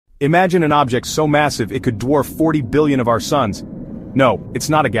Imagine an object so massive it could dwarf 40 billion of our suns. No, it's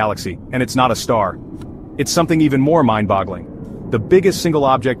not a galaxy, and it's not a star. It's something even more mind-boggling. The biggest single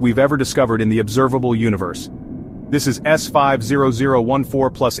object we've ever discovered in the observable universe. This is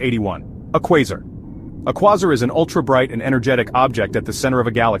S50014+81, a quasar. A quasar is an ultra-bright and energetic object at the center of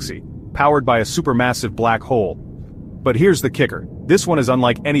a galaxy, powered by a supermassive black hole. But here's the kicker, this one is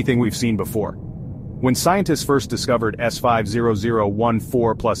unlike anything we've seen before. When scientists first discovered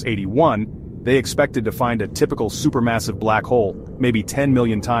S50014+81, they expected to find a typical supermassive black hole, maybe 10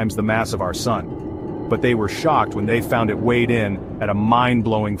 million times the mass of our sun. But they were shocked when they found it weighed in at a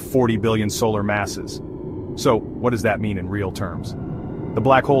mind-blowing 40 billion solar masses. So, what does that mean in real terms? The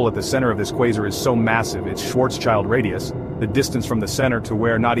black hole at the center of this quasar is so massive its Schwarzschild radius, the distance from the center to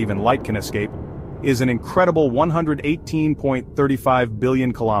where not even light can escape, is an incredible 118.35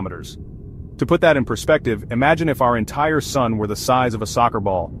 billion kilometers. To put that in perspective, imagine if our entire sun were the size of a soccer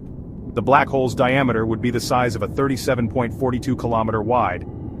ball. The black hole's diameter would be the size of a 37.42 kilometer wide,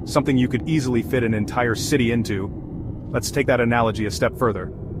 something you could easily fit an entire city into. Let's take that analogy a step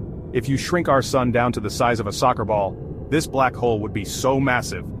further. If you shrink our sun down to the size of a soccer ball, this black hole would be so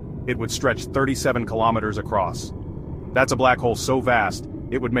massive, it would stretch 37 kilometers across. That's a black hole so vast,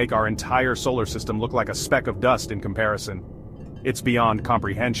 it would make our entire solar system look like a speck of dust in comparison. It's beyond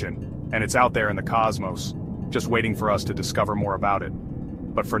comprehension, and it's out there in the cosmos, just waiting for us to discover more about it.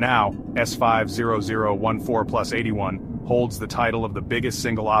 But for now, S50014+81 holds the title of the biggest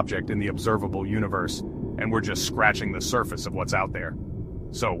single object in the observable universe, and we're just scratching the surface of what's out there.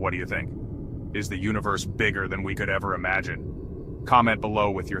 So what do you think? Is the universe bigger than we could ever imagine? Comment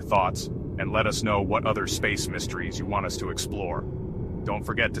below with your thoughts, and let us know what other space mysteries you want us to explore. Don't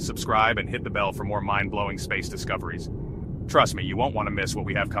forget to subscribe and hit the bell for more mind-blowing space discoveries. Trust me, you won't want to miss what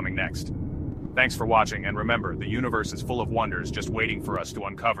we have coming next. Thanks for watching, and remember, the universe is full of wonders just waiting for us to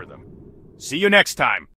uncover them. See you next time!